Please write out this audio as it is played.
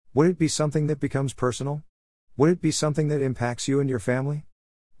Would it be something that becomes personal? Would it be something that impacts you and your family?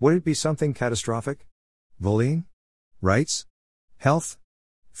 Would it be something catastrophic? Bullying? Rights? Health?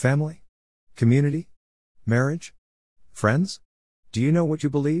 Family? Community? Marriage? Friends? Do you know what you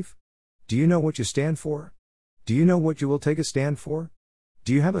believe? Do you know what you stand for? Do you know what you will take a stand for?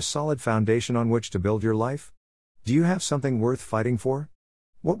 Do you have a solid foundation on which to build your life? Do you have something worth fighting for?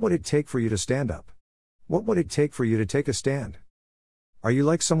 What would it take for you to stand up? What would it take for you to take a stand? Are you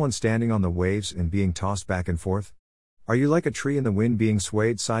like someone standing on the waves and being tossed back and forth? Are you like a tree in the wind being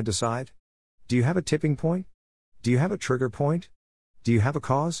swayed side to side? Do you have a tipping point? Do you have a trigger point? Do you have a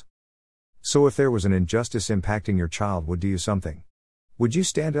cause? So if there was an injustice impacting your child, would do something? Would you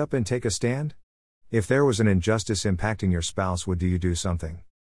stand up and take a stand? If there was an injustice impacting your spouse, would you do something?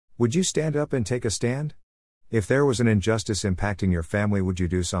 Would you stand up and take a stand? If there was an injustice impacting your family, would you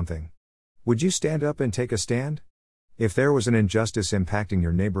do something? Would you stand up and take a stand? If there was an injustice impacting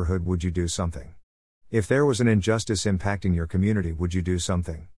your neighborhood, would you do something? If there was an injustice impacting your community, would you do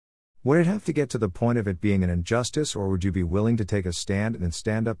something? Would it have to get to the point of it being an injustice, or would you be willing to take a stand and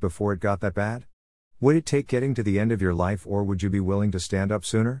stand up before it got that bad? Would it take getting to the end of your life, or would you be willing to stand up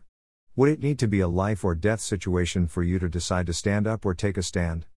sooner? Would it need to be a life or death situation for you to decide to stand up or take a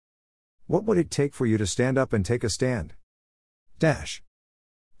stand? What would it take for you to stand up and take a stand? Dash.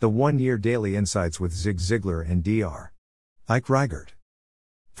 The 1-Year Daily Insights with Zig Ziglar and Dr. Ike Reighard.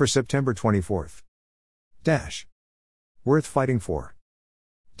 For September 24th. Dash. Worth fighting for.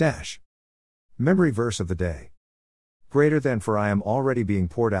 Dash. Memory verse of the day. Greater than, for I am already being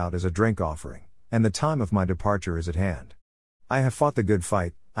poured out as a drink offering, and the time of my departure is at hand. I have fought the good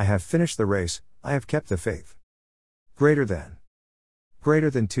fight, I have finished the race, I have kept the faith. Greater than.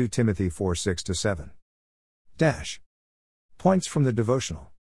 Greater than 2 Timothy 4:6-7. Dash. Points from the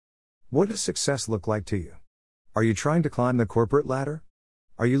devotional. What does success look like to you? Are you trying to climb the corporate ladder?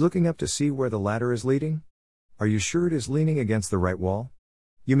 Are you looking up to see where the ladder is leading? Are you sure it is leaning against the right wall?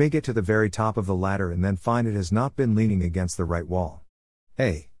 You may get to the very top of the ladder and then find it has not been leaning against the right wall.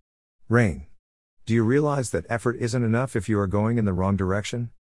 A. Rain. Do you realize that effort isn't enough if you are going in the wrong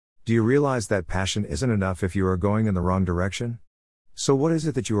direction? Do you realize that passion isn't enough if you are going in the wrong direction? So what is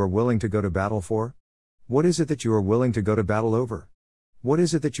it that you are willing to go to battle for? What is it that you are willing to go to battle over? What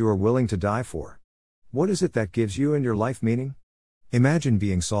is it that you are willing to die for? What is it that gives you and your life meaning? Imagine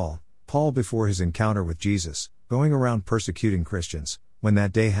being Paul before his encounter with Jesus, going around persecuting Christians, when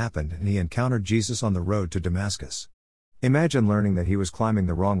that day happened and he encountered Jesus on the road to Damascus. Imagine learning that he was climbing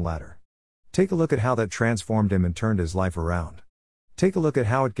the wrong ladder. Take a look at how that transformed him and turned his life around. Take a look at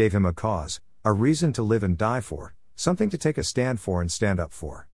how it gave him a cause, a reason to live and die for, something to take a stand for and stand up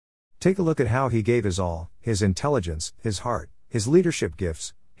for. Take a look at how he gave his all, his intelligence, his heart, his leadership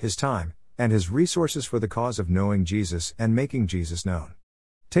gifts, his time, and his resources for the cause of knowing Jesus and making Jesus known.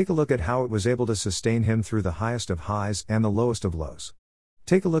 Take a look at how it was able to sustain him through the highest of highs and the lowest of lows.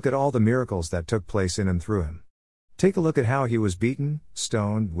 Take a look at all the miracles that took place in and through him. Take a look at how he was beaten,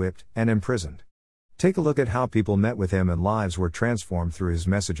 stoned, whipped, and imprisoned. Take a look at how people met with him and lives were transformed through his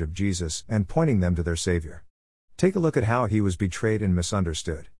message of Jesus and pointing them to their Savior. Take a look at how he was betrayed and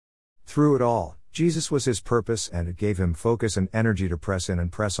misunderstood. Through it all, Jesus was his purpose, and it gave him focus and energy to press in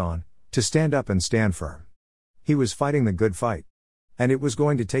and press on, to stand up and stand firm. He was fighting the good fight. And it was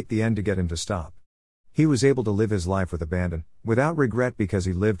going to take the end to get him to stop. He was able to live his life with abandon, without regret, because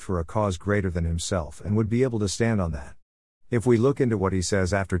he lived for a cause greater than himself and would be able to stand on that. If we look into what he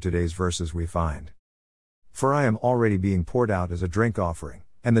says after today's verses, we find, "For I am already being poured out as a drink offering,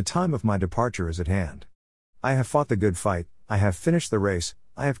 and the time of my departure is at hand. I have fought the good fight, I have finished the race,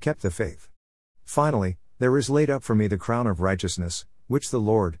 I have kept the faith. Finally, there is laid up for me the crown of righteousness, which the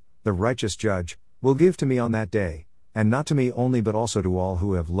Lord, the righteous judge, will give to me on that day, and not to me only but also to all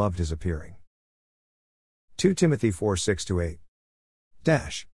who have loved his appearing." 2 Timothy 4:6-8.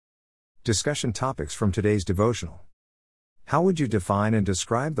 Dash. Discussion topics from today's devotional. How would you define and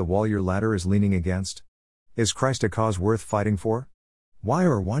describe the wall your ladder is leaning against? Is Christ a cause worth fighting for? Why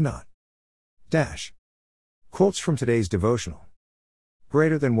or why not? Dash. Quotes from today's devotional.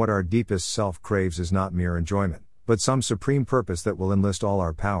 Greater than what our deepest self craves is not mere enjoyment, but some supreme purpose that will enlist all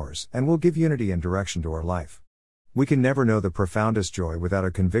our powers and will give unity and direction to our life. We can never know the profoundest joy without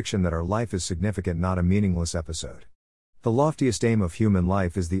a conviction that our life is significant, not a meaningless episode. The loftiest aim of human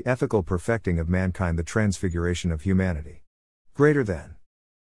life is the ethical perfecting of mankind, the transfiguration of humanity. Greater than.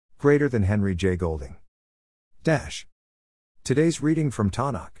 Greater than Henry J. Golding. Dash. Today's reading from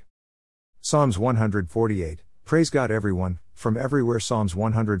Tanakh. Psalms 148, praise God everyone, from everywhere. Psalms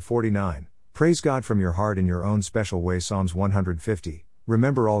 149, praise God from your heart in your own special way. Psalms 150,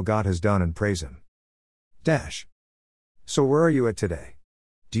 remember all God has done and praise Him. Dash. So where are you at today?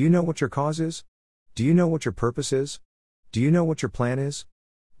 Do you know what your cause is? Do you know what your purpose is? Do you know what your plan is?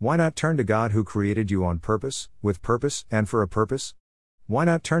 Why not turn to God who created you on purpose, with purpose, and for a purpose? Why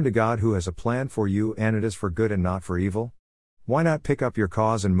not turn to God who has a plan for you and it is for good and not for evil? Why not pick up your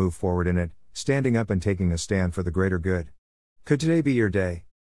cause and move forward in it, standing up and taking a stand for the greater good? Could today be your day?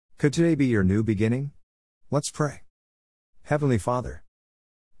 Could today be your new beginning? Let's pray. Heavenly Father,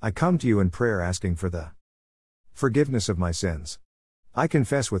 I come to you in prayer asking for the forgiveness of my sins. I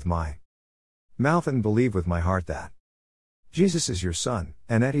confess with my mouth and believe with my heart that Jesus is your Son,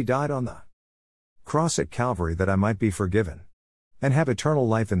 and that He died on the cross at Calvary that I might be forgiven and have eternal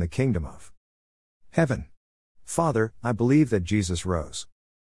life in the kingdom of heaven. Father, I believe that Jesus rose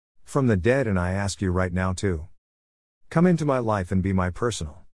from the dead, and I ask you right now to come into my life and be my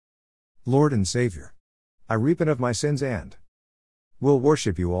personal Lord and Savior. I repent of my sins and will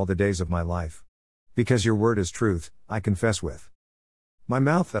worship you all the days of my life. Because your word is truth, I confess with my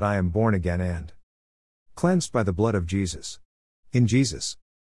mouth that I am born again and cleansed by the blood of Jesus. In Jesus'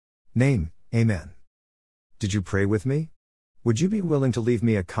 name, amen. Did you pray with me? Would you be willing to leave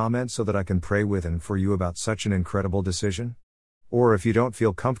me a comment so that I can pray with and for you about such an incredible decision? Or if you don't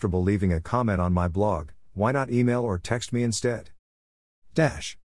feel comfortable leaving a comment on my blog, why not email or text me instead?